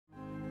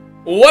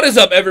What is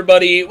up,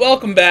 everybody?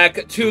 Welcome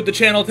back to the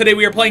channel. Today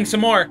we are playing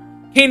some more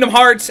Kingdom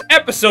Hearts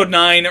Episode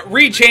 9,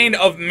 Rechain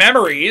of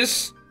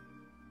Memories.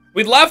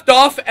 We left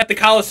off at the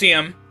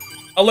Coliseum,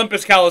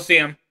 Olympus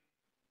Coliseum.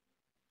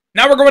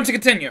 Now we're going to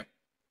continue.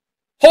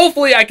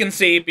 Hopefully I can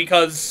see,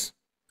 because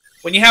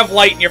when you have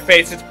light in your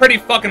face, it's pretty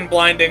fucking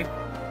blinding.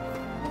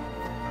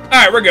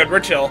 Alright, we're good.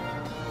 We're chill.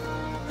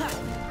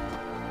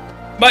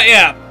 But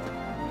yeah.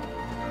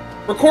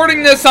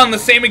 Recording this on the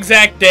same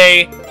exact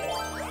day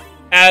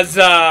as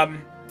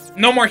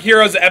No More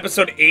Heroes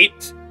Episode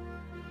 8.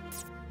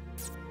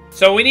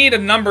 So we need a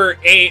number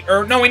 8,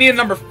 or no, we need a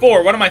number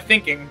 4. What am I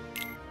thinking?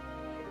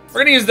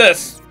 We're gonna use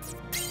this.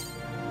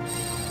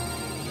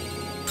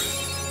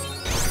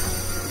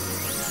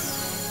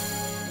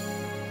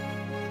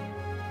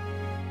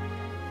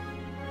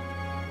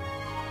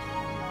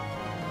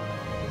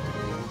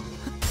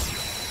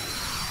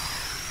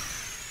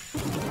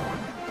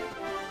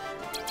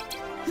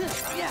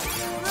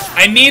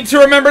 I need to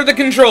remember the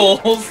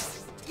controls.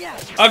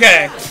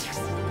 Okay.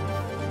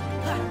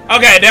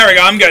 Okay, there we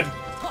go. I'm good.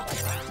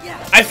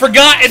 I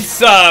forgot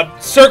it's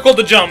circle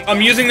to jump.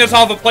 I'm using this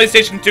off of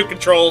PlayStation 2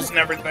 controls and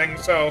everything,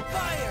 so.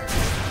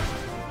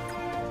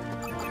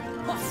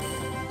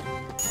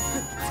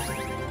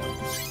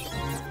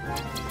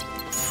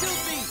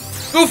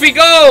 Goofy,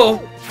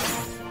 go!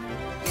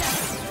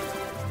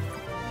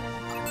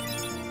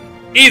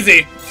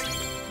 Easy.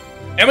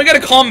 And we got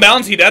a calm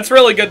bouncy. That's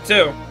really good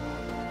too.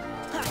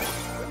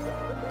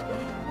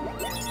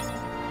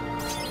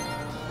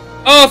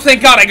 Oh,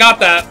 thank God I got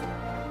that.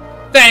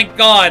 Thank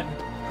God.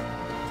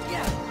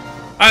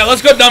 Alright,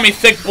 let's go, dummy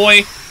thick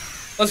boy.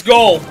 Let's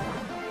go.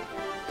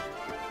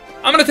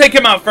 I'm gonna take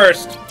him out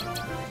first.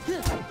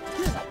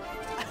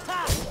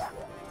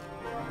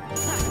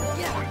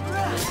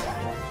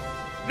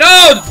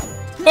 No!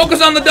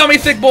 Focus on the dummy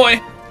thick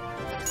boy.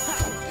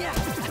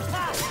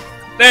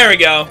 There we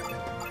go.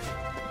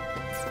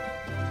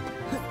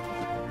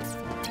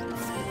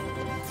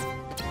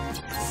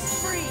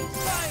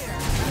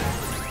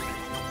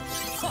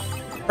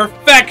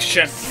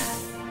 Perfection.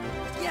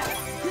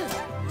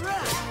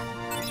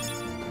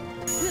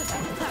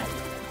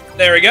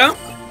 There we go.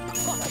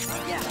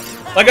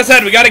 Like I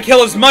said, we gotta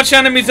kill as much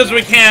enemies as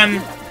we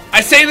can.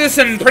 I say this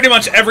in pretty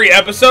much every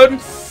episode.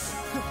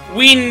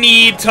 We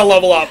need to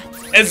level up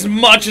as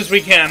much as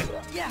we can.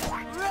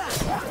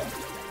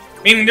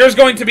 Meaning there's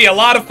going to be a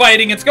lot of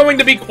fighting. It's going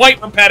to be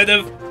quite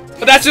repetitive.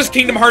 But that's just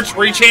Kingdom Hearts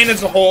Rechain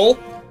as a whole.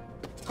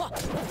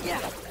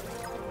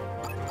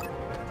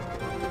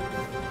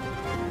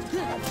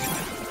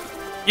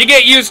 You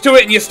get used to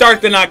it and you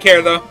start to not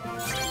care, though.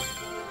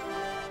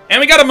 And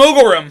we got a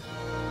Moogle room.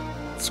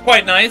 It's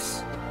quite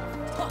nice.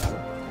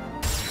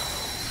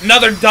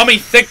 Another dummy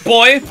thick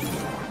boy.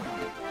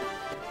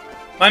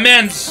 My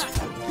man's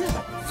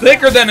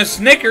thicker than a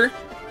Snicker.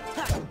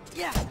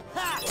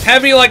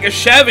 Heavy like a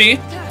Chevy.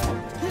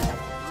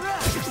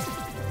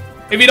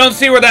 If you don't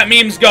see where that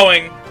meme's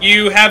going,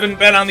 you haven't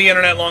been on the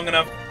internet long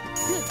enough.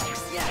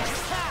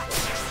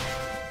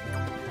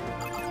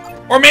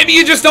 Or maybe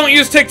you just don't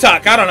use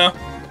TikTok. I don't know.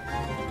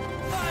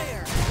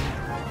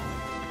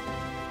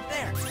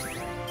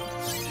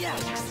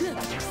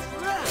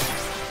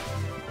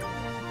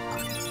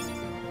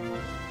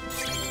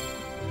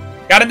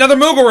 Got another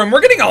Moogle room. We're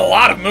getting a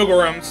lot of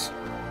Moogle rooms.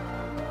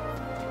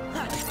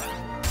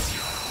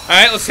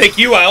 Alright, let's take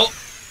you out.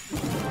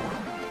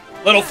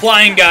 Little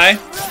flying guy.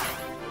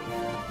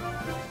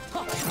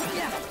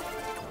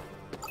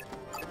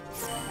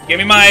 Give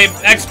me my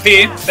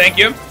XP. Thank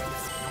you.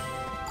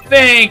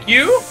 Thank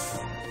you.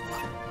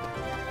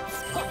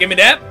 Give me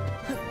that.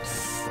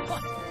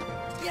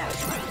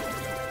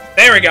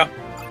 There we go.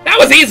 That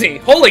was easy.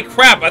 Holy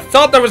crap. I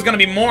thought there was going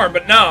to be more,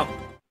 but no.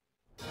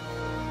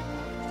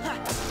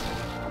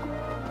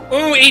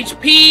 Ooh,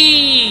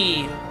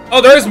 HP! Oh,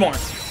 there is more.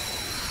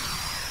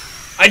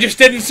 I just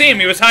didn't see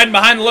him. He was hiding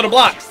behind the little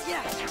block.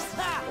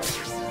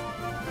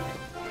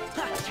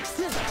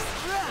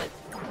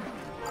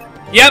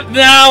 Yep,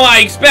 now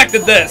I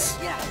expected this.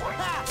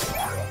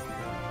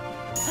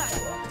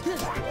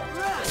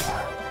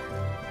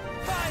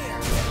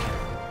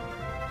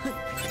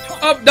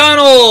 Up,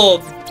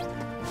 Donald!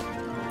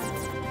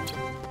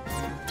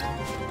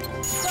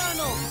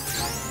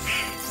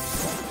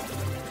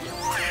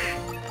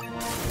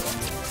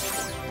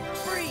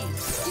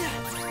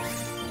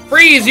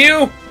 Freeze,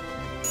 you!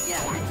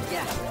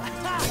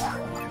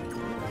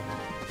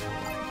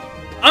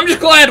 I'm just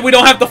glad we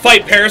don't have to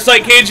fight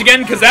Parasite Cage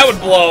again, because that would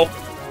blow.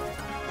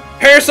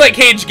 Parasite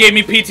Cage gave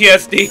me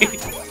PTSD.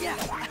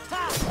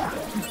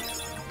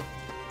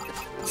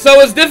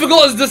 So as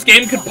difficult as this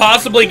game could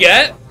possibly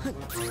get,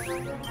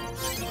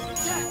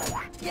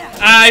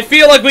 I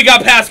feel like we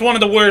got past one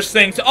of the worst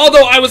things.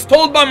 Although I was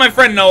told by my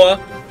friend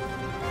Noah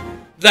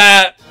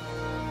that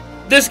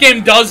this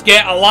game does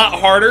get a lot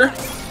harder.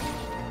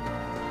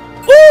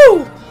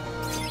 Woo!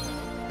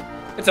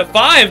 It's a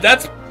 5.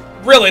 That's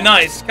really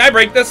nice. Can I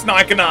break this? No,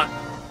 I cannot.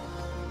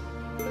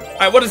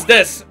 Alright, what is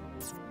this?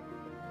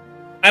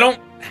 I don't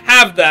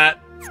have that.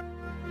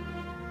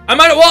 I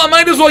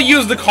might as well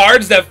use the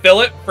cards that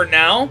fill it for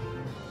now.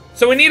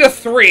 So we need a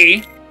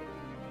 3.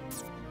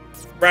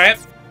 Right?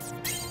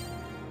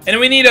 And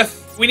we need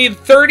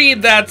 30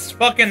 that's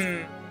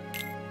fucking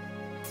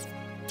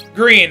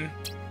green.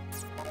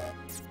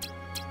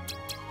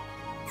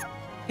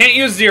 Can't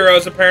use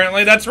zeros,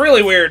 apparently. That's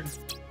really weird.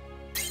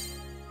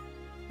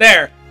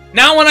 There.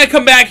 Now when I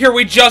come back here,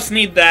 we just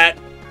need that.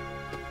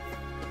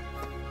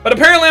 But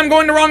apparently I'm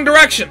going the wrong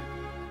direction.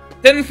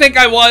 Didn't think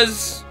I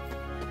was.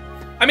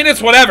 I mean,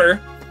 it's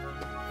whatever.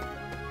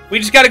 We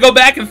just gotta go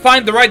back and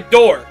find the right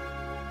door.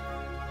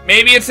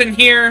 Maybe it's in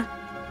here.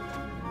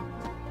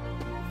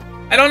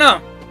 I don't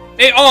know.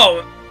 Hey,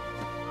 oh.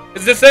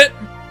 Is this it?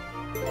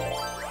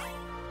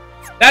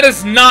 That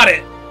is not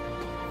it.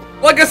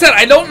 Like I said,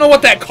 I don't know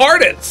what that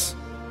card is.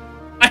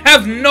 I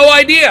have no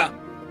idea.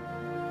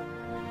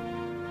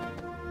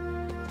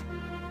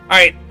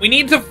 Alright, we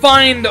need to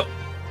find...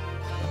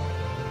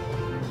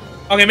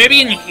 Okay,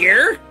 maybe in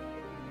here?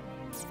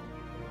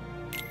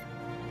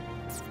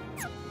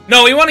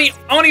 No, I want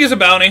to use a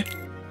bounty.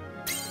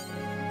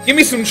 Give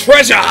me some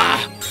treasure!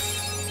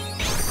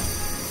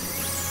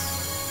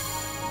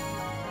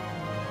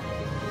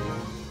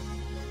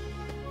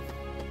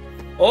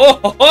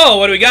 Oh,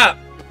 what do we got?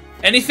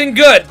 Anything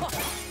good?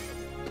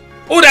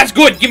 Oh, that's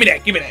good! Give me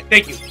that,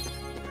 thank you.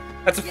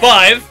 That's a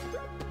 5.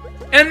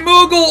 And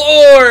Moogle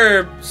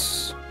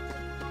Orbs!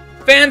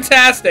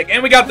 Fantastic,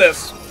 and we got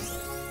this.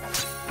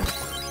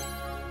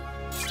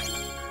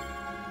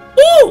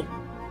 Ooh!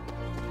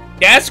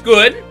 That's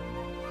good.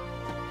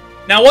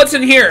 Now what's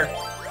in here?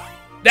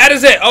 That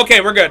is it.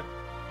 Okay, we're good.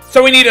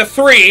 So we need a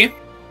 3.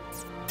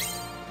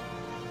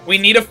 We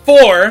need a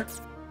 4.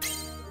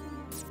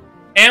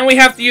 And we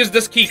have to use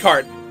this key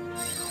card.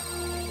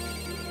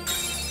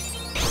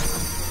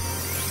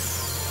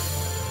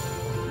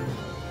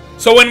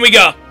 So when we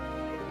go.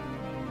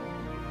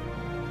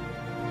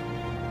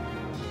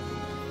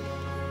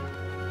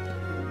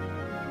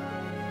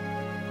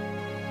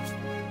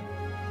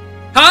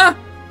 Huh?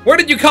 Where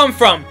did you come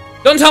from?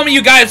 Don't tell me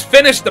you guys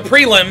finished the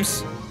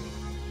prelims.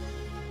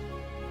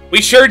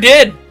 We sure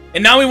did.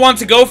 And now we want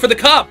to go for the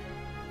cup.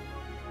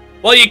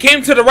 Well, you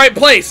came to the right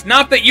place.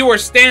 Not that you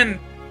stand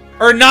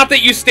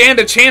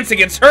a chance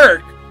against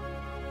Herc.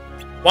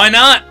 Why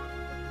not?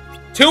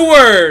 2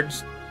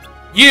 words.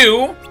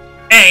 You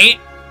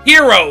ain't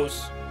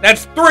heroes.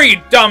 That's 3,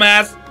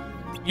 dumbass.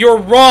 You're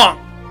wrong.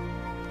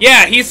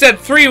 Yeah, he said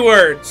 3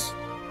 words.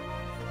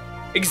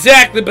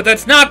 Exactly, but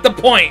that's not the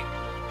point.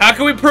 How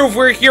can we prove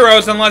we're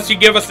heroes unless you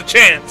give us a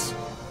chance?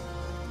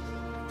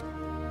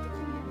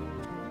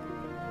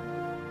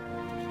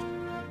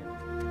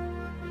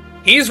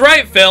 He's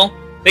right, Phil.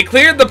 They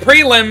cleared the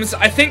prelims.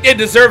 I think they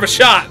deserve a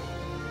shot.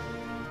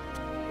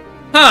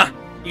 Huh.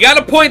 You got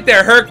a point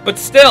there, Herc, but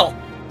still.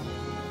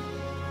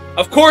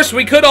 Of course,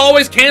 we could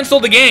always cancel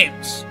the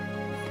games.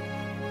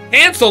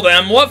 Cancel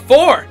them? What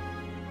for?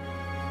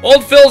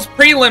 Old Phil's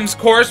prelims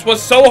course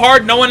was so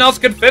hard no one else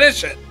could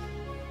finish it.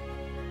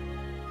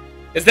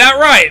 Is that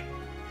right?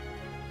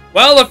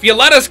 Well, if you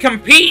let us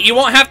compete, you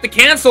won't have to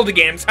cancel the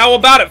games. How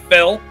about it,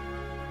 Phil?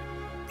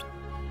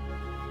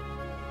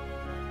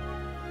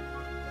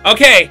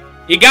 Okay,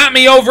 you got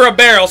me over a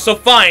barrel, so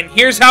fine.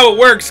 Here's how it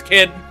works,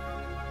 kid.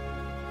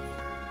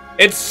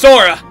 It's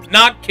Sora,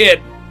 not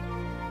Kid.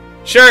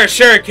 Sure,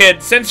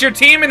 kid. Since your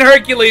team and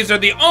Hercules are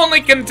the only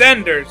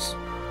contenders.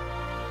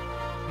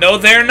 No,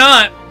 they're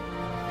not.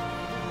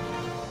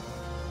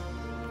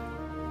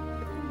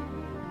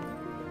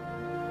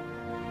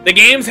 The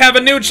games have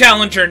a new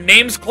challenger,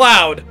 name's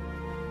Cloud.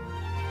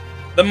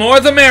 The more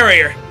the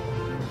merrier.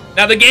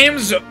 Now the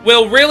games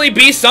will really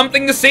be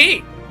something to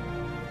see.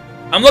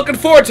 I'm looking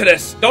forward to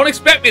this. Don't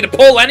expect me to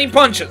pull any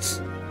punches.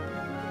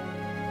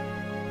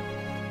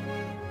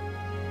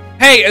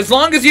 Hey, as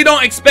long as you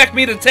don't expect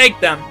me to take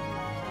them.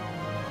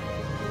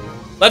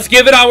 Let's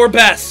give it our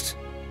best.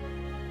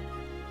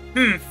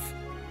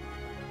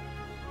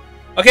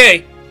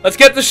 Okay, let's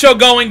get the show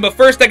going, but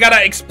first I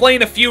gotta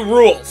explain a few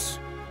rules.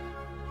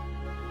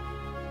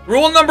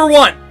 Rule number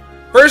 1.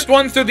 First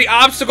one through the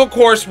obstacle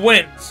course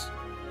wins.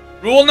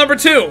 Rule number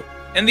 2.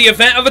 In the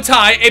event of a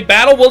tie, a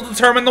battle will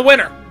determine the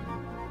winner.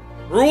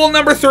 Rule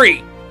number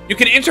 3. You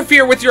can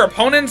interfere with your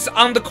opponents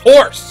on the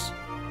course.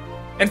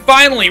 And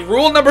finally,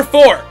 rule number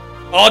 4.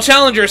 All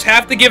challengers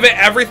have to give it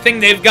everything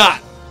they've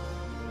got.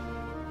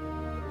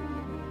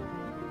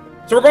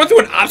 So we're going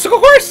through an obstacle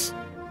course?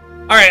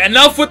 Alright,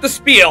 enough with the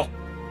spiel.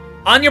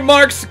 On your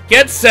marks,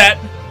 get set.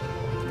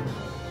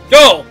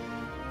 Go!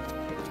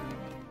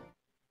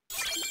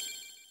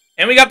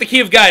 And we got the key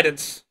of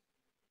guidance.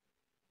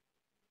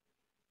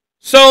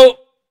 So,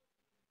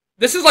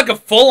 this is like a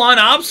full-on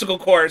obstacle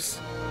course.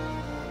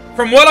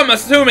 From what I'm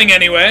assuming,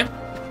 anyway.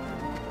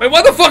 Wait,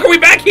 what the fuck are we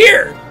back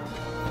here?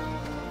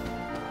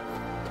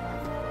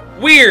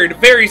 Weird,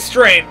 very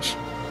strange.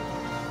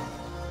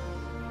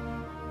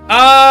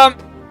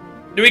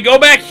 Do we go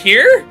back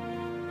here?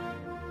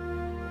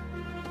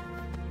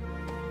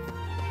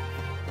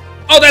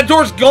 Oh, that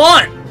door's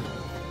gone!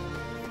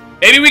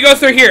 Maybe we go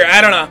through here, I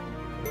don't know.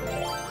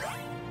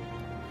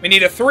 We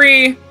need a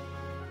 3.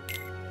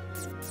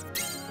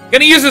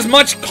 Gonna use as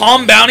much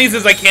calm bounties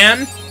as I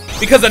can,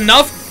 because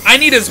I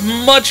need as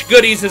much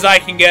goodies as I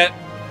can get,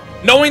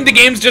 knowing the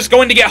game's just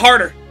going to get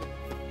harder.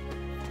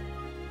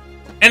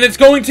 And it's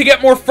going to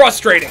get more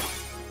frustrating.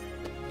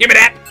 Give me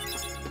that.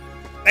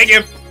 Thank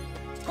you.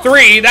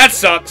 3, that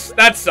sucks.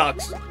 That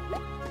sucks.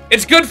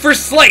 It's good for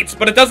slates,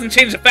 but it doesn't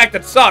change the fact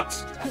that it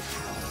sucks.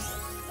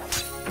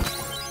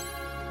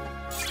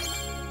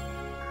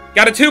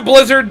 Got a 2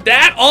 blizzard.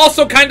 That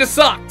also kind of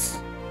sucks.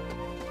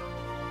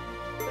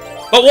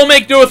 But we'll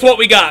make do with what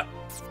we got.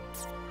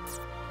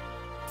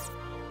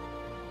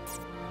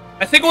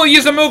 I think we'll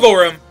use a Moogle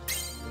room.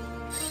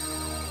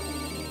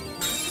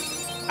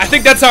 I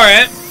think that's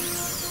alright.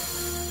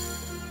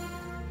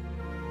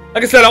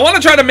 Like I said, I want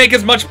to try to make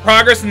as much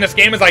progress in this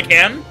game as I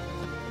can.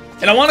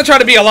 And I want to try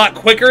to be a lot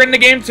quicker in the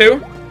game,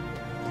 too.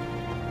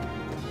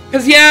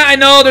 Because, yeah, I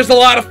know there's a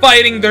lot of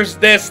fighting. There's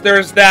this,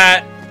 there's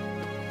that.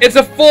 It's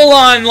a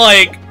full-on,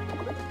 like,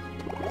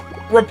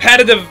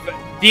 repetitive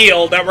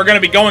deal that we're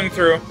going to be going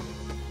through.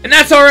 And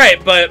that's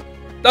alright, but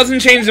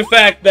doesn't change the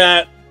fact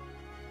that...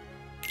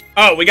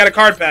 Oh, we got a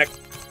card pack.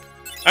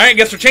 Alright,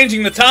 guess we're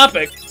changing the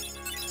topic.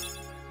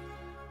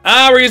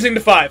 We're using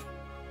the 5.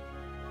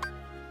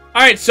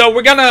 Alright, so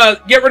we're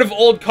gonna get rid of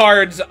old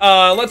cards.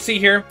 Let's see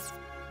here.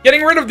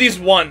 Getting rid of these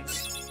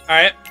 1s.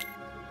 Alright.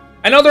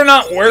 I know they're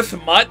not worth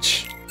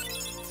much.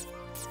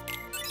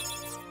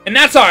 And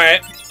that's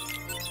alright.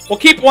 We'll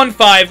keep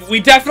 1-5.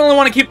 We definitely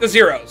want to keep the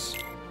 0s.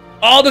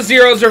 All the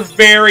 0s are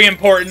very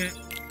important.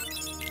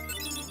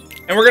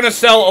 And we're gonna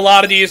sell a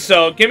lot of these,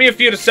 so give me a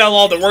few to sell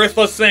all the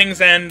worthless things,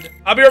 and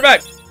I'll be right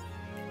back.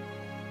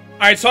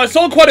 Alright, so I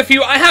sold quite a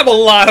few. I have a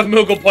lot of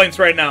Moogle points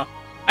right now.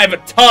 I have a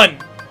ton.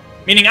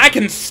 Meaning I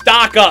can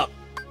stock up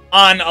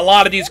on a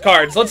lot of these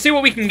cards. Let's see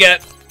what we can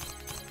get.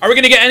 Are we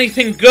gonna get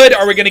anything good?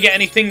 Are we gonna get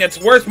anything that's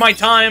worth my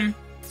time?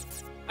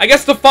 I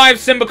guess the 5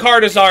 Simba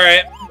card is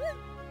alright.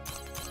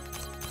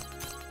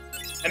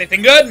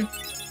 Anything good?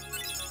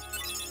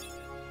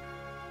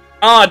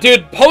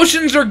 Dude,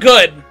 potions are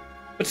good.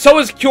 But so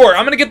is Cure.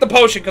 I'm gonna get the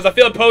potion, because I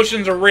feel like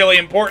potions are really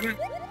important.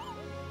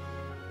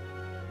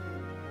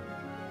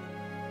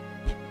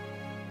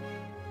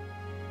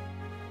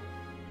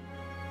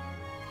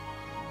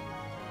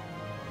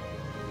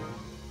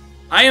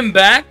 I am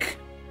back,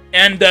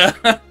 and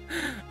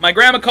my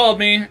grandma called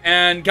me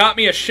and got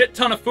me a shit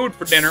ton of food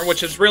for dinner,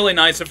 which is really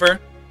nice of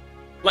her.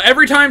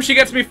 Every time she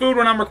gets me food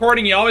when I'm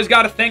recording, you always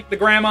gotta thank the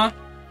grandma.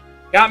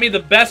 Got me the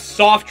best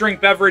soft drink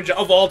beverage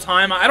of all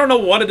time. I don't know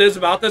what it is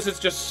about this. It's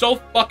just so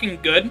fucking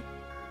good.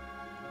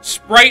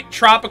 Sprite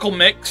Tropical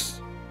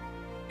Mix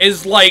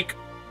is like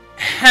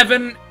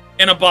heaven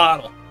in a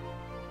bottle.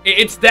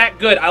 It's that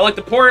good. I like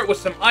to pour it with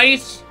some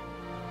ice.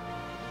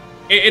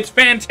 It's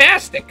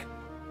fantastic.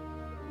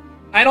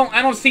 I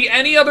don't see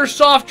any other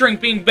soft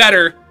drink being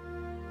better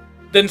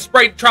than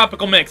Sprite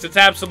Tropical Mix. It's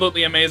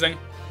absolutely amazing.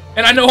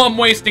 And I know I'm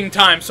wasting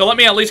time, so let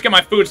me at least get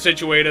my food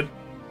situated.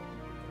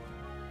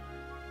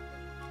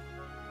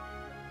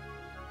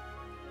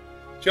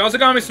 She also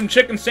got me some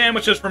chicken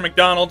sandwiches from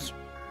McDonald's.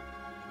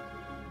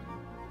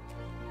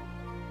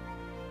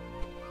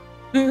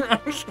 I'm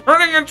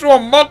turning into a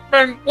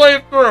mukbang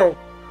playthrough.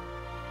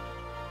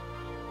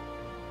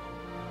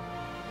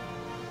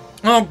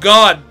 Oh,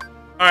 God.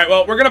 Alright,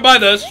 well, we're gonna buy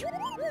this.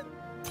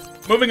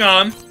 Moving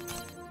on.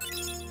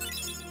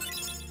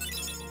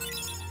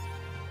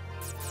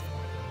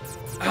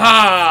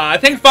 I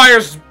think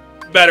fire's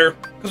better.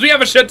 Because we have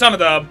a shit ton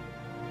of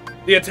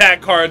the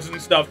attack cards and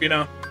stuff, you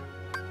know.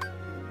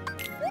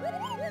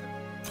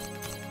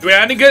 Do we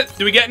have any good?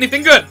 Do we get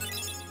anything good?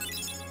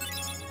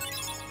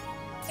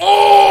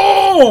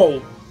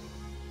 Oh!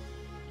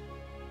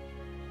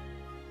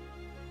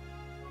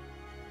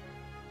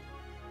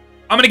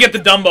 I'm gonna get the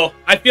Dumbo.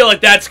 I feel like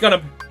that's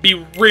gonna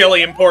be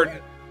really important.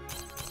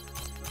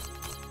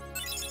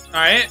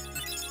 Alright.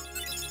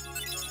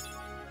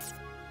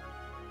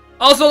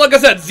 Also, like I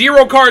said,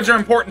 0 cards are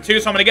important too,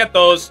 so I'm gonna get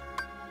those.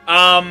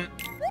 I'm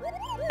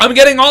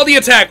getting all the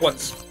attack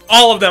ones.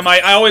 All of them.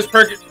 I always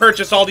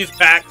purchase all these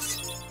packs.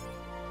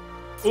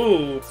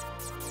 Ooh.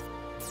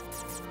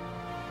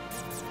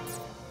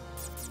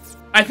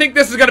 I think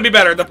this is gonna be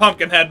better, the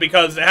pumpkin head,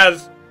 because it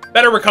has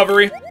better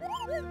recovery.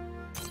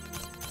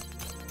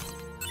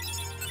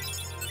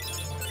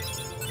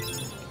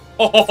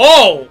 Oh ho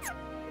ho!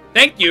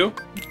 Thank you.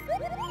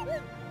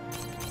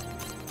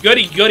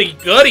 Goody, goody,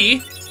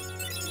 goody.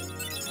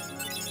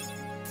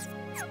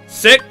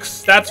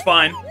 6, that's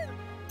fine.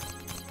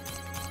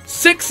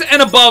 6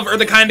 and above are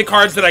the kind of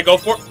cards that I go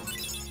for.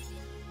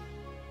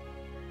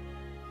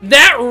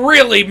 That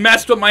really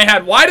messed with my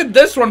head. Why did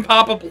this one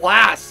pop up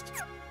last?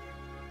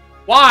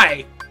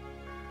 Why?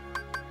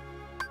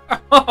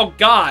 Oh,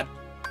 God.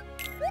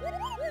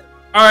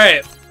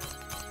 Alright.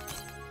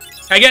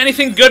 Can I get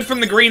anything good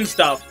from the green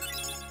stuff?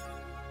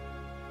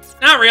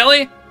 Not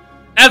really.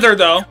 Ether,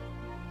 though.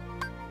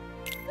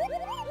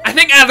 I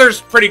think Ether's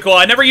pretty cool.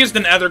 I never used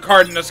an Ether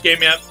card in this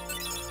game yet.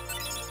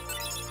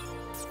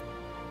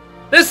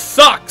 This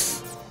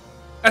sucks.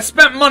 I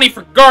spent money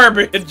for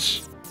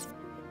garbage.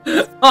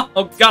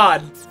 Oh,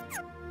 God.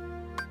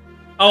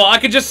 Oh, I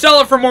could just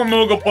sell it for more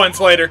Moogle points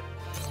later.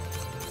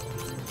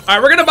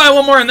 Alright, we're gonna buy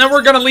one more, and then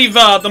we're gonna leave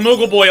the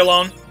Moogle boy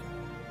alone.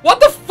 What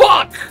the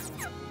fuck?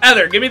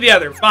 Ether, give me the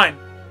Ether. Fine.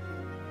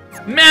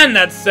 Man,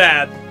 that's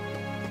sad.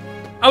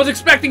 I was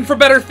expecting for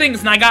better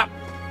things, and I got...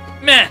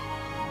 meh.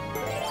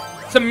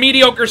 Some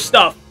mediocre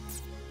stuff.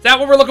 Is that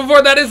what we're looking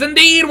for? That is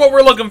indeed what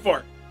we're looking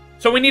for.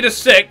 So we need a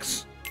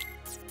 6.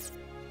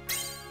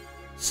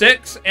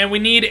 6, and we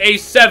need a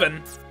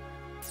 7.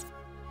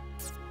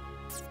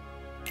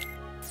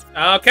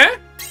 Okay.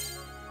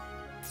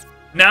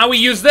 Now we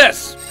use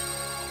this.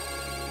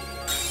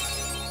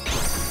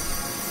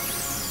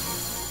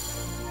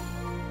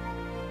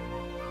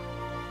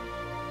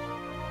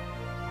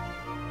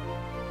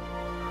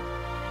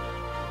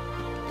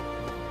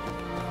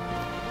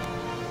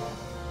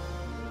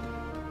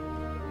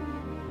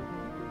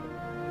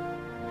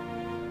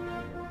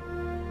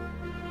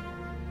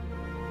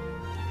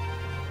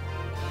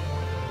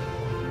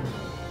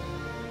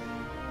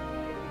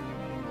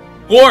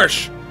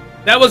 Gorsh,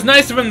 that was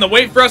nice of him to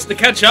wait for us to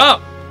catch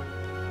up.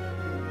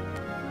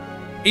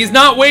 He's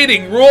not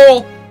waiting.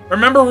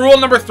 Remember rule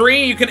number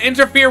 3? You can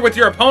interfere with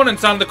your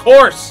opponents on the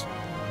course.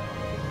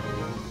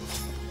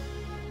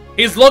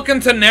 He's looking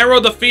to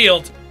narrow the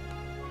field.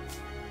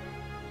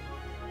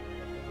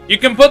 You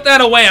can put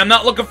that away. I'm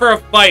not looking for a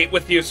fight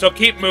with you, so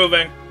keep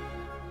moving.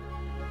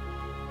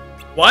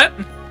 What?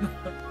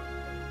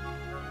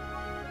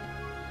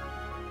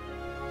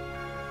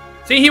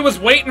 See, he was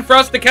waiting for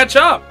us to catch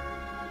up.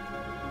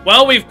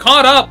 Well, we've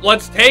caught up.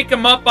 Let's take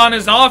him up on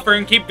his offer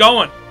and keep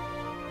going.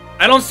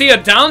 I don't see a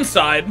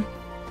downside.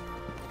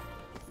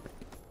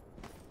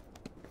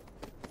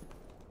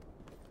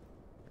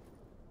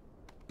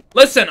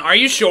 Listen, are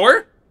you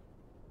sure?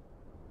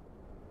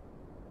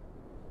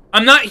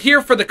 I'm not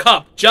here for the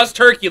cup, just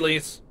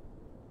Hercules.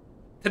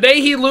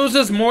 Today he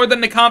loses more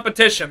than the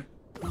competition.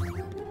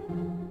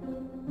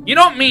 You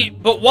don't mean,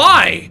 but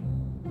why?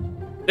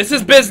 This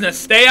is business.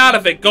 Stay out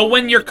of it. Go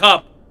win your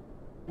cup.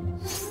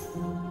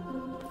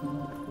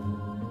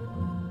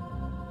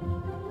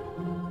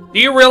 Do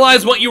you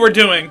realize what you were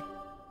doing?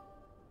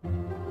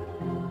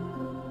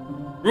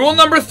 Rule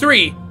number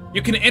 3.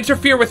 You can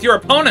interfere with your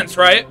opponents,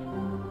 right?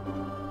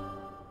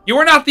 You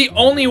are not the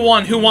only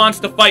one who wants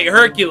to fight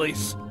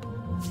Hercules.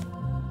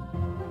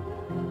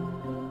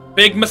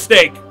 Big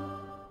mistake.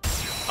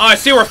 Oh, I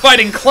see we're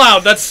fighting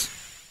Cloud. That's...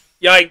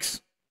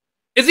 yikes.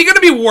 Is he gonna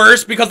be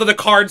worse because of the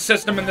card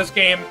system in this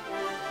game?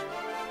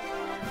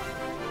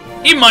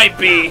 He might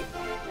be.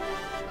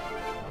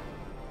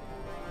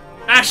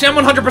 Actually, I'm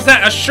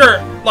 100%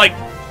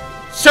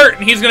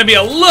 certain he's gonna be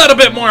a little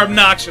bit more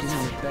obnoxious.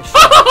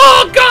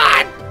 Oh,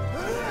 God!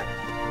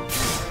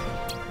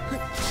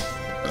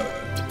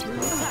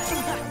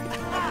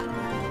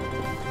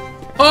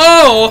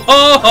 Oh,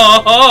 ho,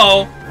 ho,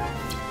 ho.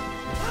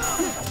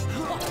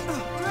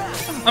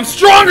 I'm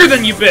stronger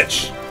than you,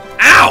 bitch!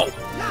 Ow!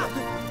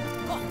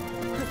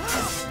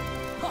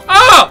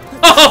 Oh!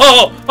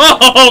 Oh,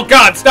 oh,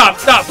 God, stop,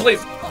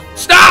 please.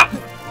 Stop!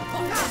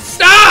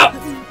 Stop!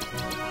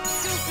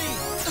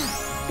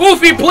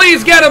 Goofy,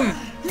 please get him!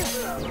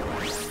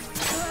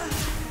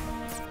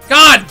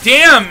 God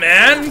damn,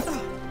 man!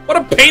 What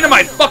a pain in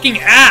my fucking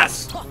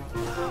ass!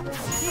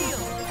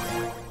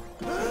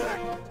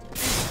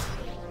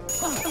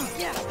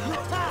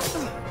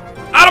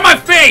 Out of my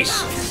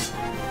face!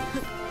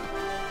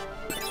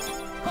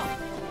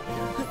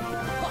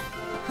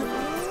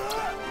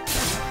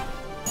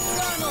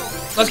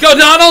 Let's go,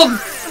 Donald!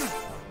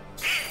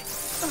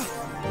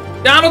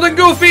 Donald and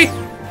Goofy!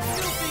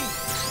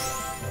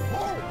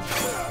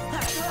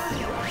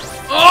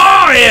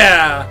 Oh,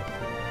 yeah!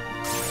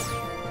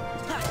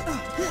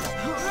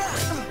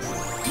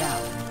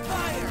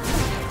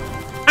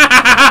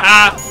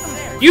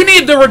 You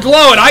need to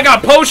reload. I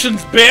got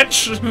potions,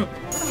 bitch!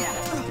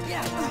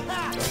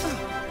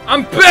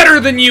 I'm better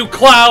than you,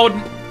 Cloud!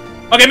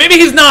 Okay, maybe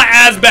he's not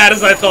as bad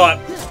as I thought.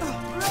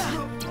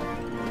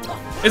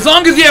 As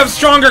long as you have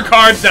stronger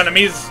cards than him,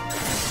 he's...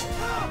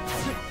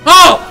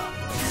 Oh!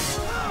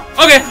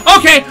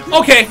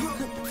 Okay.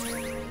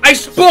 I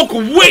spoke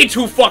way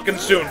too fucking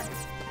soon.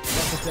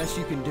 That's the best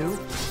you can do?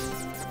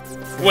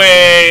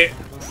 Wait.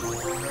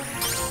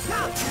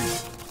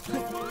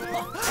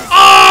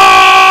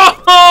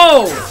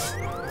 Oh!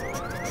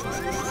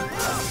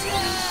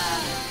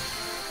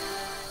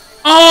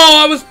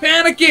 Oh, I was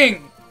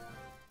panicking!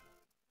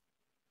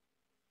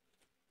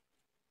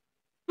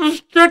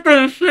 This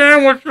chicken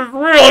sandwich is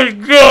really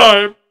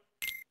good!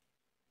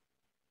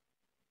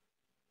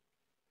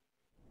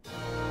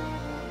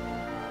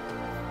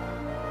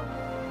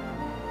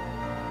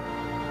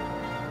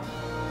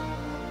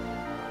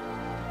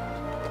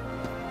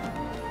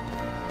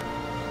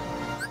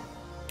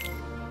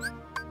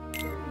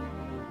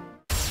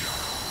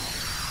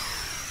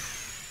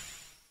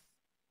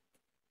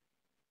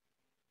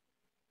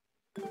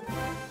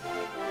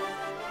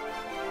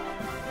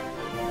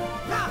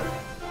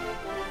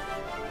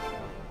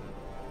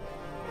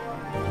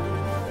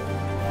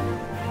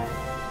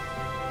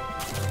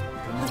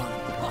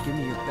 Give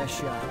me your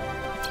best shot.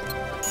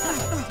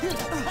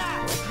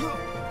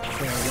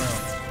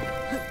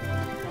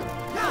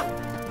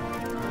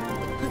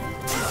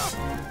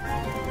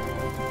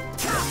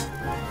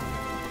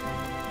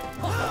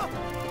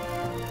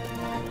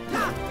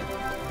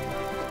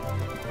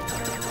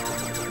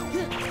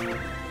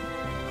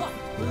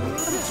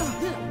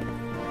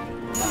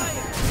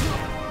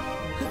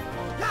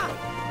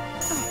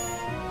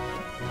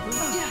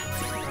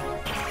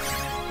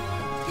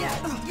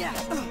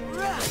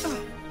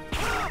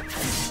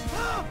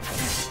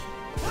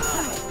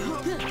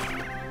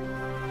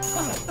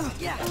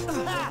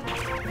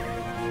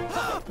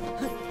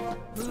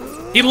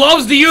 He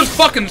loves to use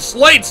fucking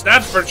slates,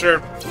 that's for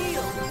sure.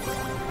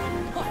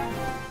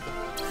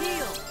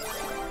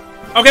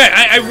 Okay,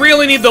 I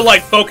really need to,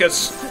 like,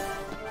 focus.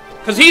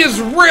 Because he is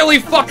really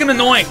fucking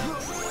annoying.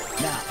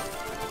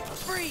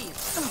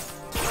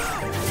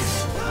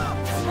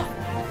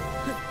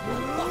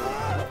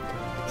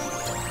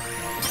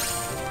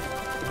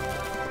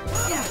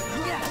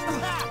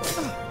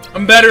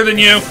 I'm better than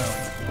you.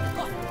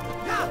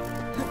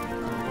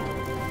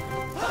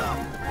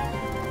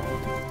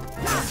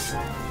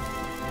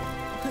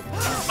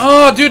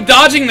 Oh, dude,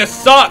 dodging this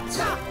sucks.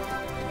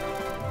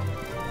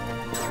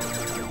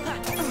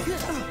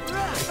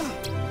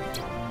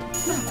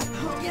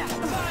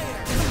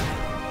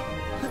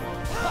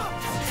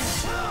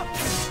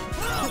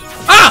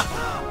 Ah!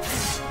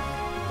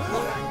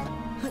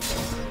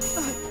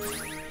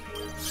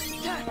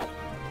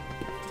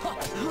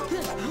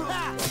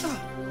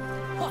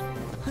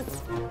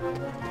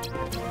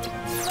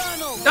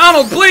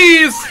 Donald,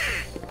 please!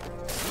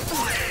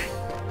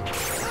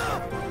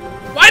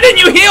 Why didn't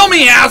you heal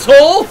me,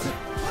 asshole?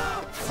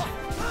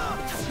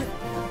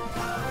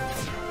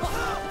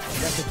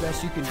 That's the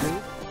best you can do?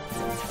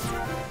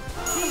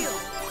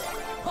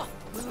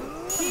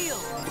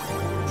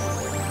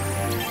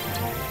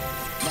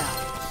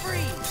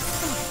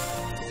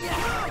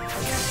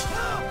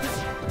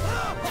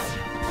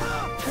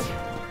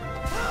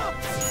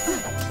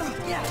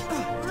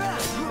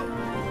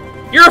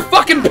 You're a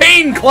fucking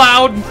pain,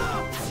 Cloud!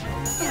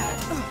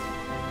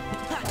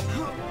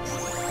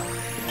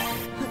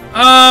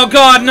 Oh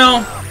god,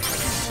 no.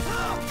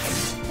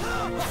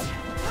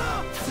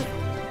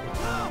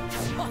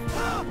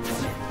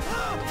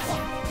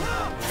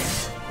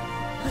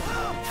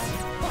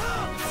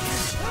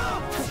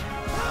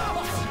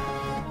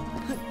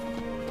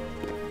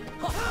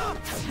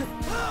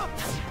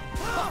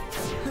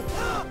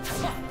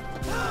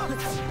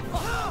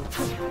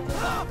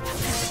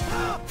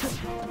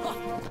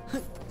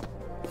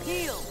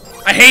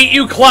 I hate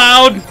you,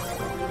 Cloud!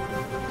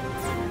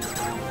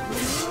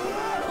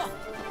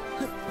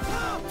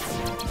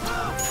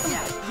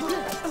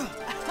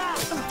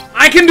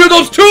 I can do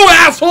those too,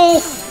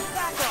 asshole!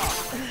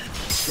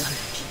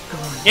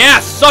 Yeah,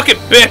 suck it,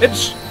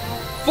 bitch!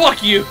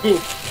 Fuck you!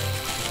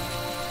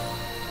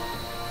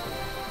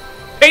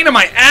 Pain in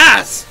my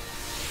ass!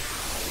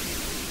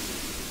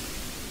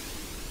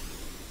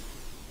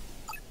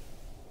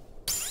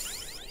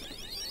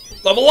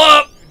 Level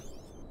up!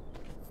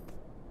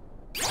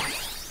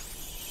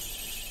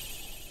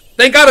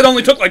 Thank God it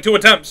only took like 2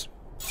 attempts.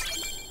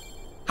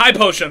 High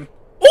potion.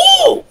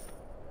 Ooh!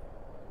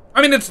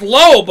 I mean, it's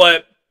low,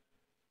 but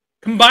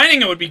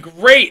combining it would be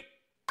great.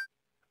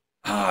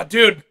 Ah,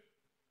 dude.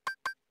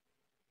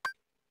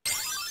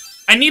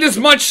 I need as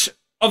much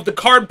of the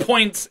card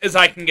points as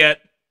I can get.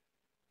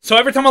 So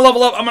every time I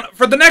level up, I'm gonna,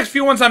 for the next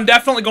few ones, I'm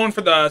definitely going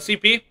for the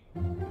CP.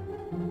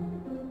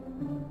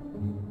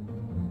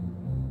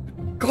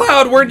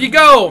 Cloud, where'd you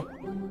go?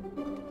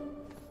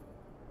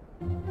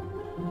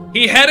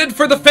 He headed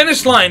for the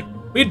finish line.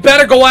 We'd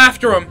better go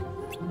after him.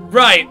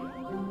 Right.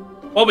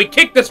 Well, we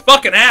kicked this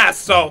fucking ass,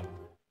 so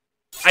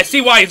I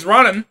see why he's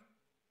running.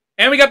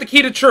 And we got the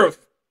key to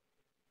truth.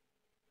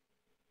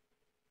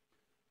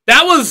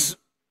 That was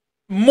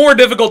more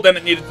difficult than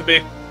it needed to be.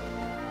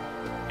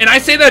 And I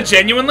say that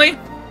genuinely.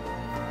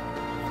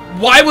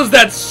 Why was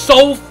that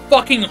so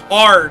fucking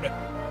hard?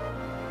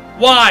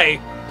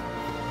 Why?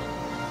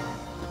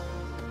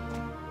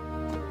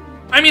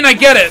 I mean, I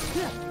get it.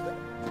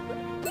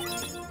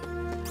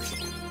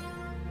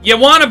 You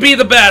want to be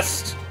the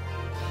best.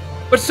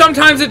 But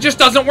sometimes it just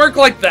doesn't work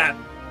like that.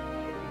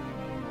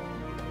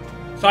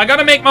 So I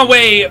gotta make my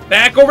way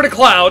back over to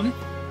Cloud.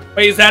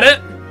 Wait, is that it?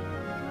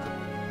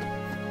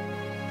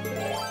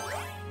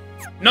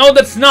 No,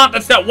 that's not.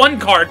 That's that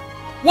one card.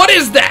 What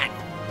is that?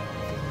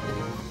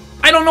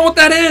 I don't know what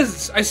that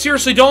is. I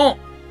seriously don't.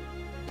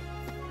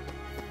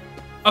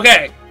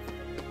 Okay.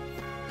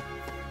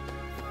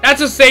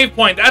 That's a save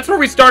point. That's where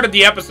we started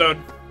the episode.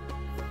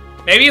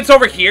 Maybe it's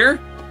over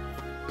here?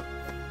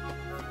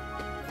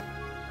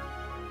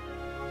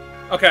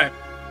 Okay.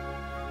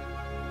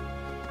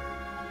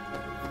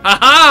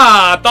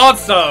 Haha! Thought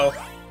so.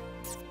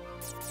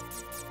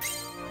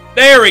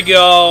 There we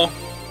go.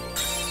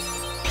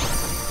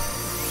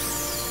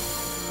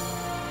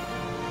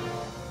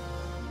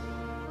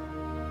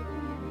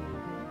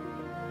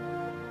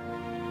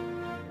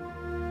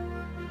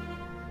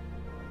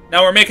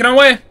 Now we're making our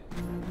way.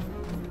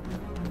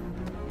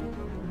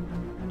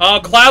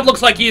 Cloud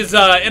looks like he's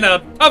in a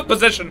tough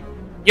position.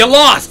 You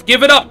lost.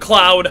 Give it up,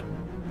 Cloud.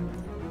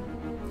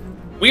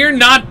 We're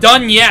not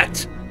done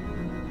yet.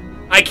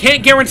 I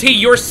can't guarantee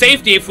your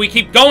safety if we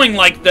keep going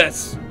like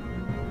this.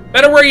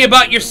 Better worry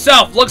about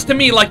yourself. Looks to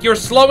me like you're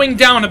slowing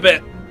down a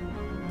bit.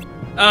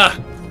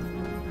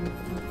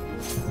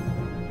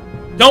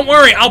 Don't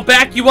worry, I'll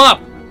back you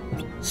up.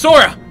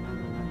 Sora,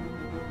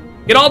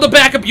 get all the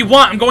backup you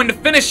want. I'm going to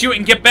finish you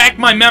and get back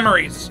my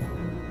memories.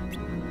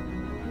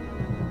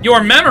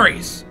 Your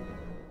memories?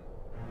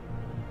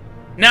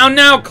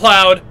 Now,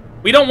 Cloud.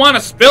 We don't want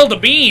to spill the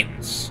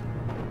beans.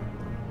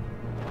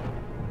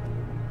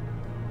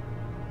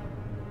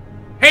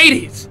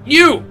 Hades,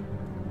 you!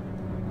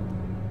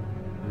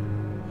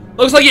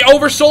 Looks like you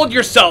oversold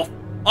yourself.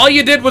 All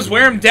you did was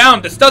wear him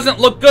down. This doesn't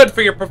look good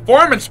for your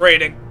performance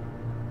rating.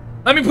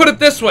 Let me put it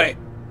this way.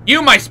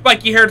 You, my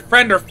spiky-haired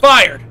friend, are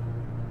fired.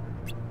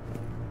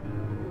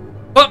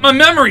 But my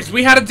memories,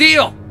 we had a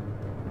deal.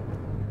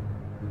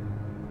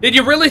 Did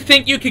you really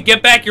think you could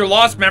get back your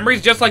lost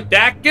memories just like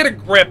that? Get a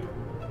grip.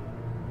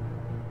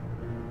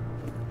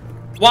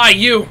 Why,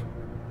 you?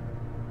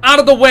 Out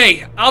of the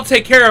way. I'll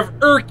take care of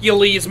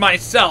Hercules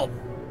myself.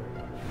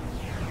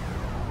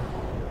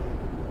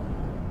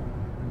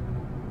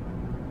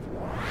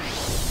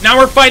 Now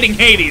we're fighting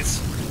Hades.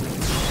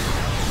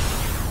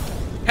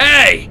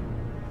 Hey!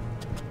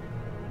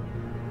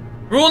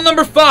 Rule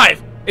number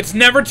 5. It's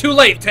never too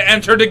late to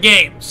enter the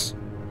games.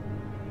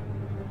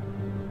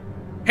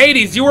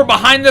 Hades, you were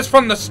behind this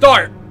from the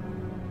start.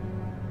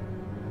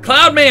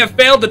 Cloud may have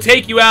failed to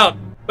take you out,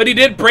 but he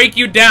did break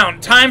you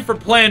down. Time for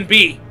plan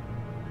B.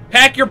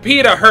 Pack your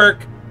pita,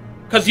 Herc,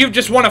 because you've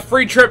just won a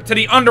free trip to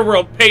the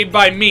underworld paid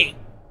by me.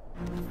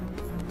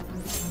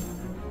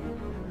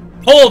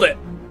 Hold it.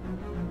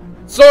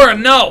 Sora,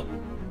 no.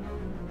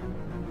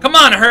 Come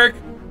on, Herc.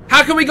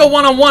 How can we go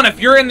one-on-one if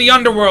you're in the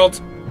underworld?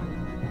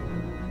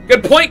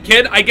 Good point,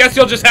 kid. I guess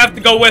you'll just have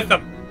to go with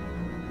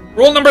him.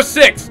 Rule number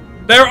 6.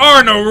 There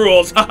are no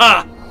rules.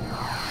 Haha.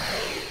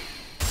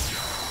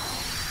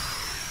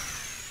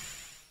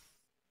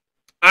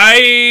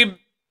 I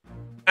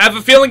have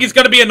a feeling he's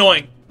going to be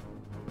annoying.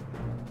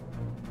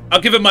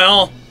 I'll give it my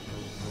all.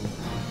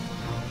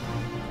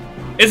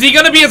 Is he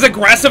going to be as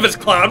aggressive as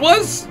Cloud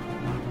was?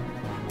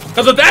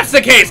 Because if that's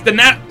the case, then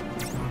that...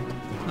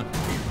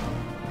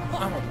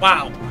 Oh,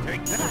 wow.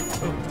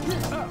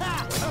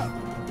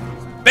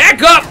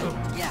 Back up!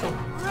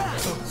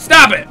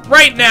 Stop it,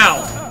 right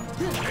now!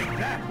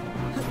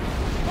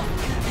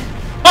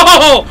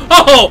 Oh!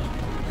 Oh!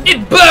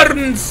 It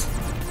burns!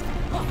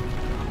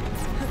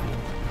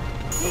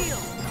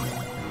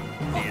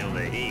 Feel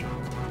the heat.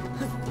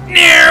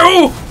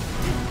 No!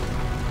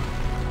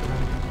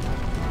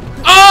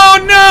 Oh,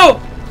 no!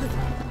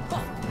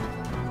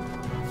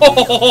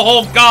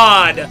 Oh,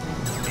 God!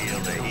 Feel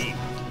the heat.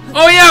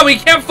 Oh, yeah, we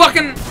can't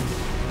fucking...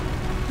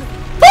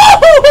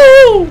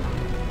 Woo-hoo-hoo!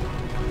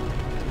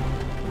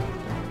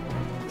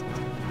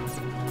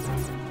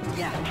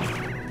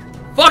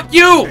 Fuck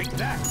you! Take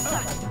that.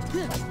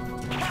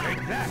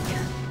 Take that.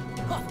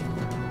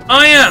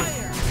 I am.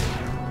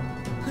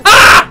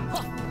 Ah!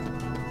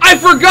 I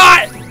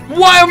forgot!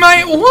 Why am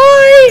I...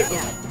 Why?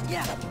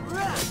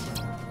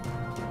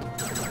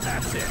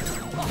 That's it.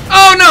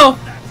 Oh, no!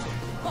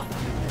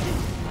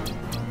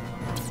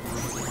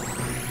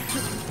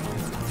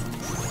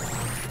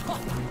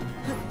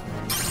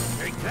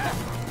 Take that.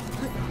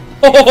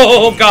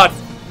 Oh, God.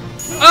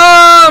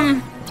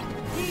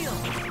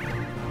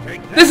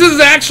 Take that. This is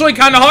actually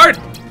kind of hard.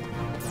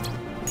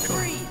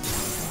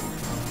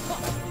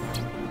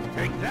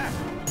 Take that.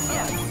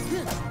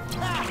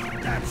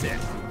 That's it.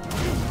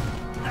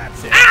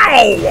 That's it.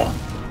 Ow!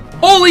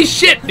 Holy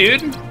shit,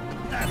 dude.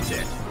 That's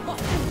it.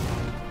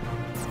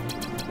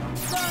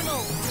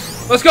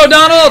 Let's go,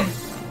 Donald.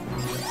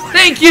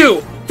 Thank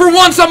you. For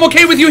once, I'm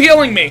okay with you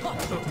healing me. Take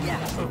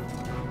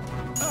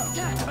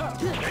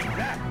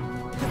that.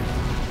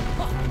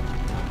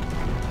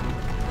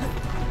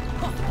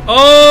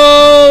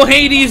 Oh,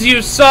 Hades,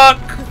 you suck.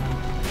 Take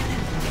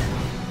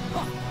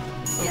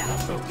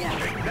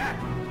that.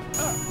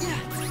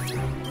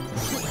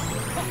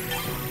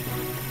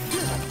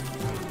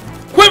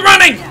 Quit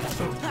running.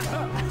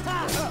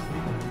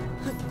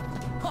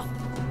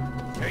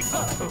 Take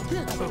that.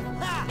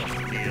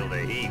 Feel the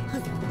heat.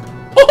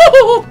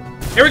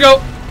 Here we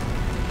go.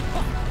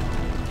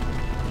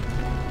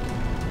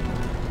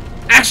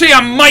 Actually,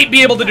 I might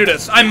be able to do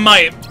this. I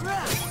might.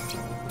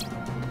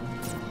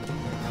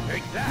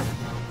 Take that.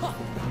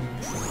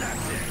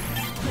 That's it.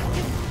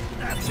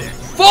 That's it.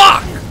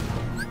 Fuck!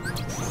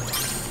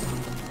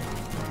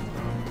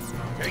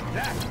 Take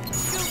that.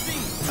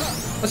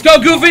 Let's go,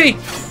 Goofy!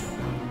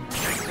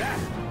 Take that.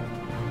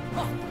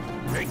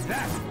 Take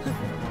that.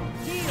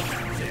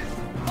 That's it.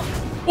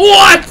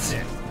 What? That's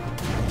it.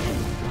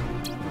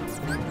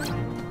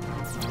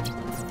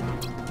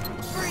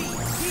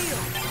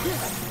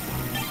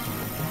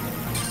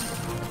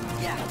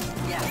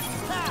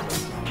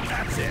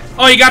 That's it.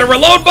 Oh, you gotta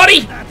reload,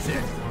 buddy? That's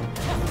it.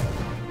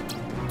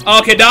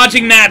 Okay,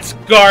 dodging that's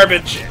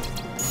garbage.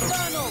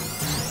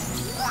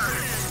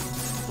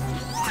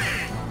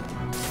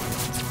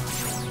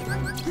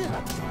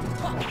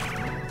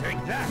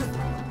 Take that.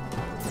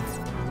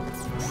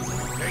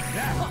 Take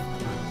that.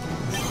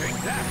 Take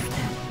that.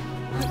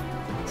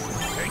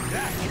 Take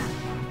that.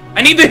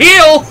 I need to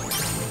heal!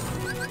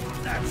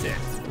 That's it.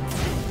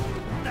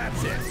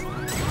 That's it.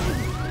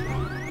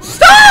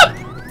 Stop!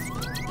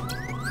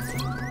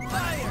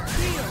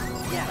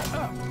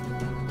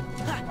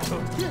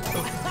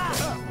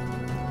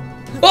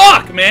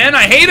 Fuck, man,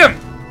 I hate him!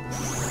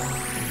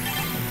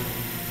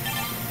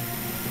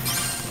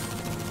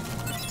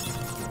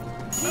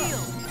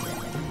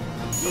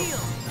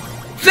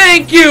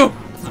 Thank you!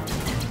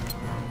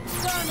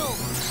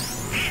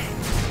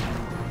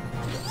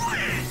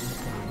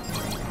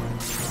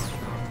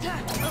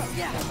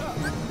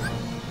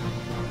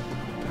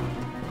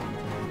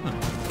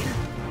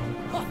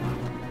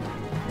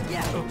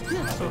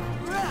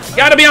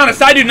 Gotta be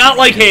honest, I do not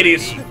like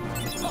Hades.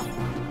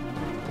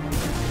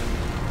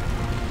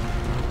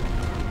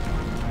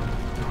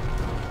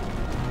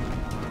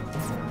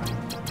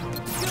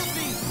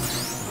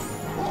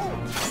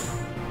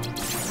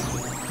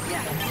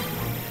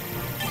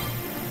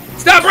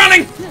 Stop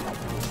running!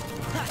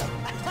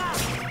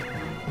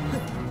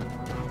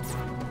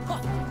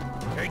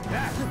 Take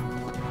that.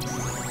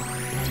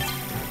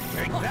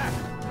 Take that.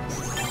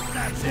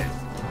 That's it.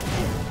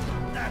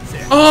 That's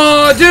it.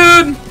 Oh,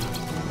 dude!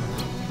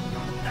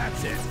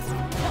 That's it.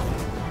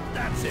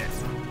 That's it.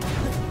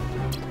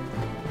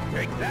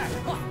 Take that.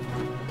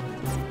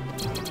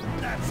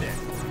 That's it.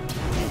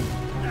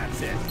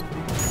 That's it.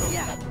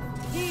 Yeah.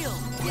 Heal.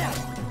 Yeah.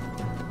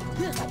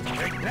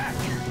 Take that.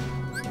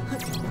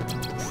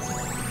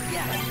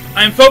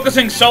 I'm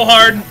focusing so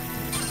hard.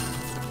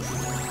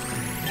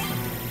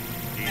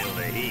 Feel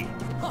the heat.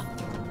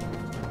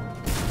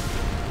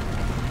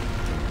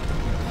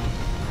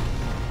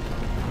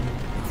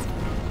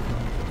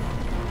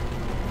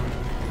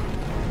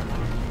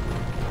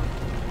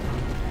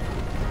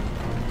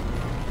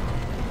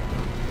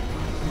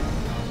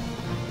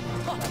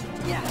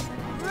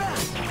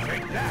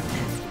 Take that.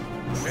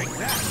 Take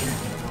that.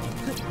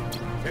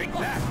 Take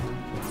that.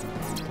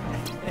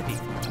 Hey,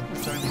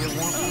 it's starting to get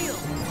warm.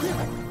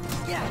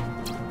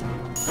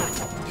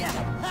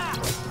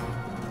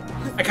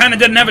 I kinda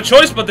didn't have a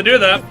choice but to do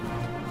that.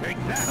 Take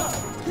that.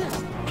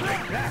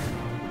 Take that.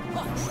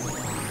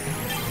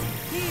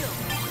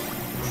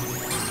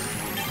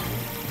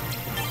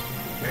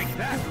 Take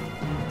that.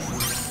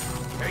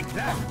 Take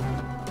that.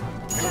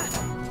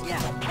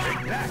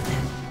 Take that.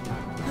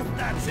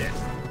 That's it.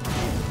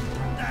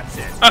 That's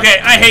it. Okay,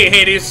 I hate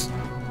Hades.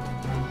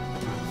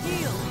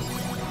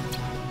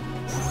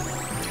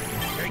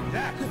 Take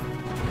that.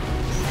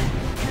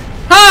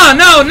 Ah,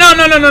 no, no,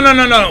 no, no, no, no,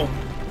 no, no.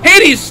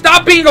 Hades,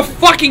 stop being a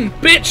fucking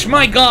bitch,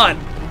 my god.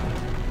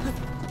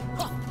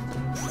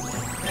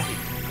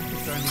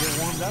 It's starting to get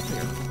warmed up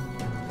here.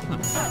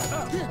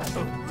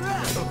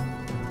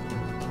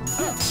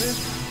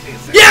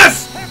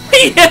 Yes!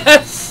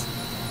 Yes!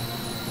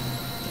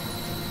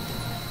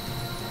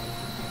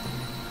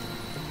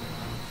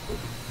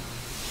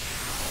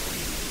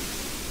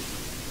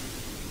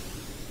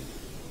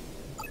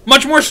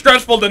 Much more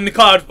stressful than the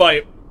cloud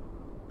fight.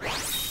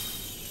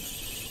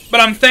 But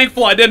I'm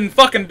thankful I didn't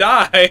fucking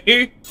die.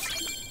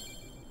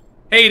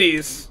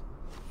 Hades.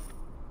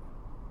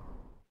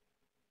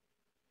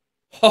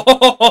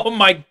 Oh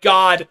my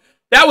god.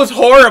 That was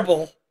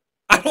horrible.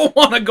 I don't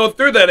want to go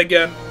through that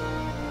again.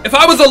 If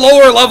I was a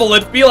lower level,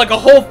 it'd be like a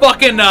whole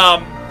fucking,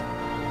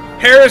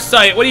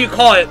 parasite. What do you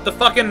call it? The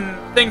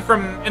fucking thing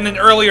from in an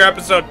earlier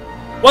episode.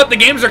 What, the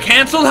games are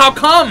canceled? How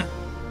come?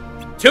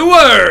 2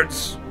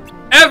 words.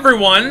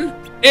 Everyone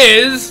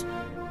is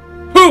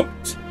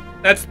pooped.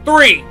 That's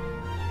 3.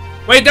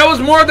 Wait, that was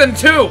more than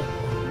 2.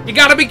 You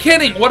gotta be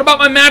kidding. What about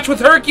my match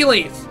with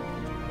Hercules?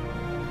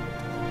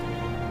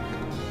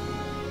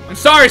 I'm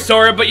sorry,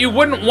 Sora, but you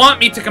wouldn't want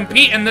me to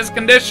compete in this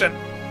condition.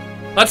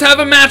 Let's have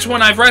a match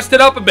when I've rested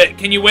up a bit.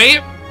 Can you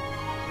wait?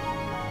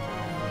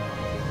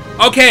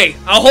 Okay,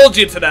 I'll hold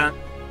you to that.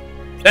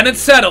 Then it's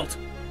settled.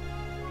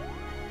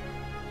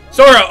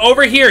 Sora,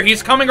 over here.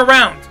 He's coming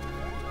around.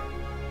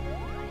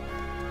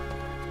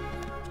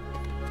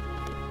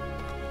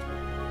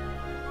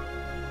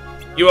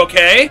 You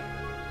okay?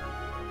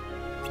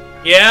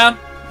 Yeah?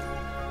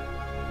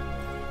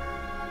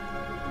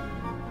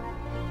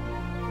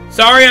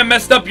 Sorry I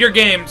messed up your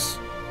games.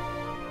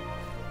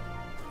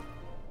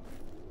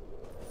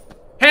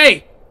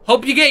 Hey,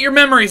 hope you get your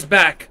memories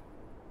back.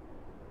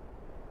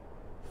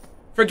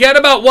 Forget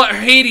about what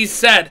Hades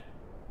said.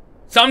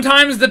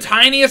 Sometimes the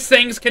tiniest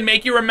things can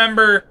make you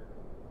remember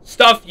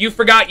stuff you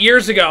forgot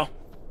years ago.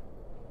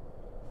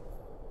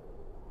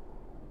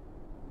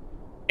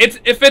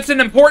 If it's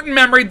an important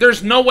memory,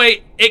 there's no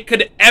way it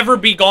could ever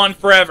be gone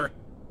forever.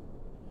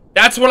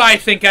 That's what I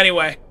think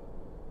anyway.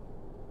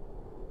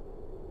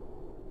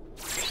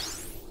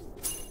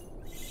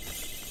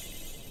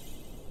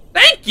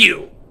 Thank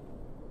you!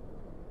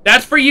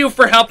 That's for you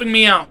for helping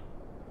me out.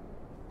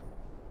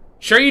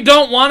 Sure you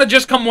don't want to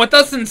just come with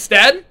us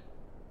instead?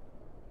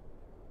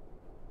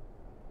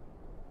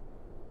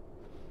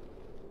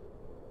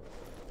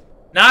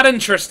 Not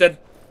interested.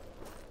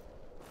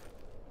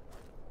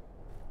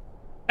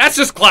 That's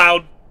just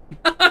Cloud.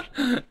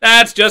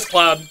 That's just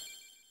Cloud.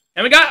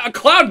 And we got a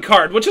Cloud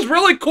card, which is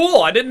really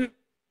cool. I didn't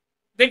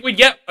think we'd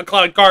get a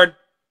Cloud card.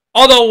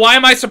 Although, why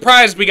am I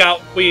surprised we got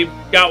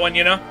one,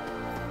 you know?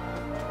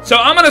 So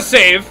I'm gonna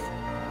save,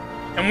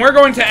 and we're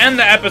going to end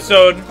the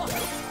episode,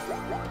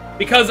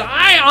 because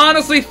I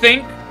honestly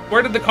think...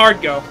 Where did the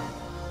card go?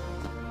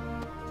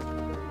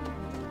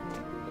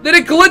 Did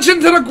it glitch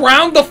into the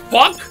ground? The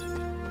fuck?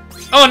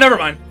 Oh, never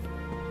mind.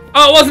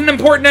 Oh, it wasn't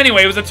important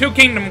anyway. It was a 2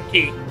 Kingdom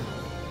key.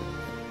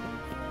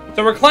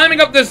 So we're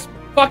climbing up this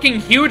fucking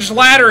huge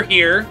ladder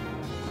here,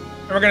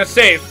 and we're gonna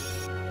save.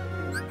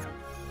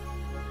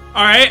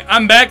 Alright,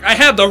 I'm back. I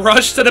had to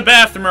rush to the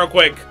bathroom real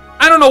quick.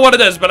 I don't know what it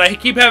is, but I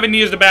keep having to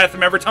use the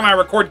bathroom every time I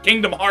record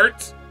Kingdom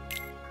Hearts.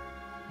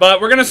 But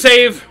we're gonna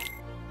save.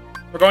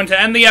 We're going to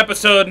end the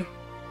episode.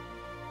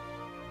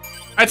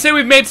 I'd say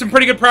we've made some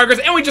pretty good progress,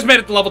 and we just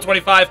made it to level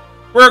 25.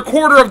 We're a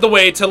quarter of the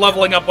way to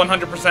leveling up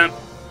 100%.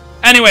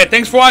 Anyway,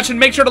 thanks for watching.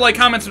 Make sure to like,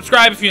 comment,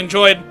 subscribe if you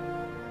enjoyed.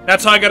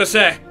 That's all I gotta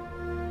say.